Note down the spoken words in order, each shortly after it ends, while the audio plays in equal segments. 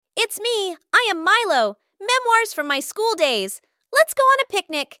It's me. I am Milo. Memoirs from my school days. Let's go on a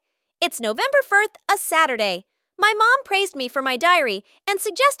picnic. It's November 1st, a Saturday. My mom praised me for my diary and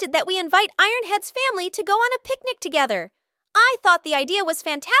suggested that we invite Ironhead's family to go on a picnic together. I thought the idea was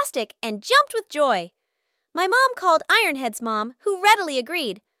fantastic and jumped with joy. My mom called Ironhead's mom, who readily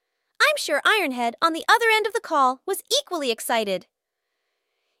agreed. I'm sure Ironhead, on the other end of the call, was equally excited.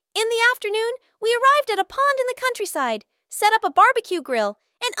 In the afternoon, we arrived at a pond in the countryside, set up a barbecue grill,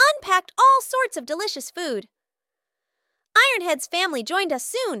 and unpacked all sorts of delicious food. Ironhead's family joined us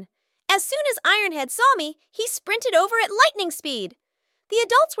soon. As soon as Ironhead saw me, he sprinted over at lightning speed. The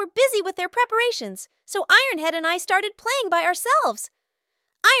adults were busy with their preparations, so Ironhead and I started playing by ourselves.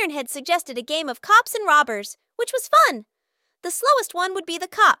 Ironhead suggested a game of cops and robbers, which was fun. The slowest one would be the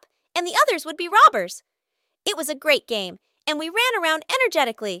cop, and the others would be robbers. It was a great game, and we ran around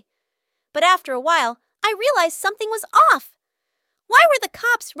energetically. But after a while, I realized something was off. Why were the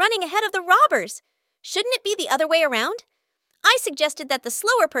cops running ahead of the robbers? Shouldn't it be the other way around? I suggested that the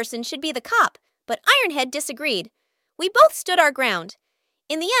slower person should be the cop, but Ironhead disagreed. We both stood our ground.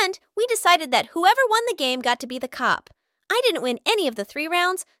 In the end, we decided that whoever won the game got to be the cop. I didn't win any of the 3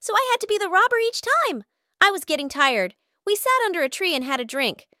 rounds, so I had to be the robber each time. I was getting tired. We sat under a tree and had a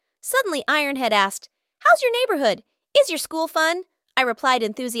drink. Suddenly, Ironhead asked, "How's your neighborhood? Is your school fun?" I replied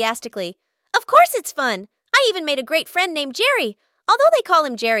enthusiastically, "Of course it's fun. I even made a great friend named Jerry. Although they call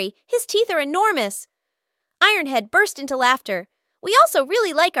him Jerry, his teeth are enormous." Ironhead burst into laughter. "We also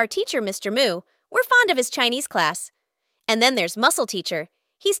really like our teacher, Mr. Moo. We're fond of his Chinese class. And then there's Muscle Teacher.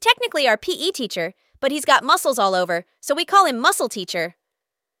 He's technically our PE teacher, but he's got muscles all over, so we call him Muscle Teacher."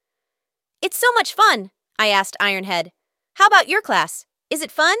 "It's so much fun," I asked Ironhead. "How about your class? Is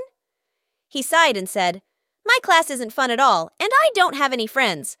it fun?" He sighed and said, "My class isn't fun at all, and I don't have any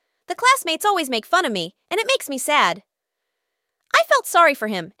friends. The classmates always make fun of me, and it makes me sad." I felt sorry for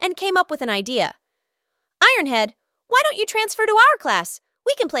him and came up with an idea. "Ironhead, why don't you transfer to our class?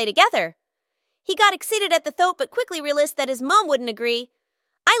 We can play together." He got excited at the thought but quickly realized that his mom wouldn't agree.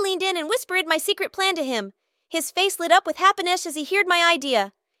 I leaned in and whispered my secret plan to him. His face lit up with happiness as he heard my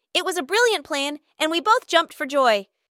idea. It was a brilliant plan, and we both jumped for joy.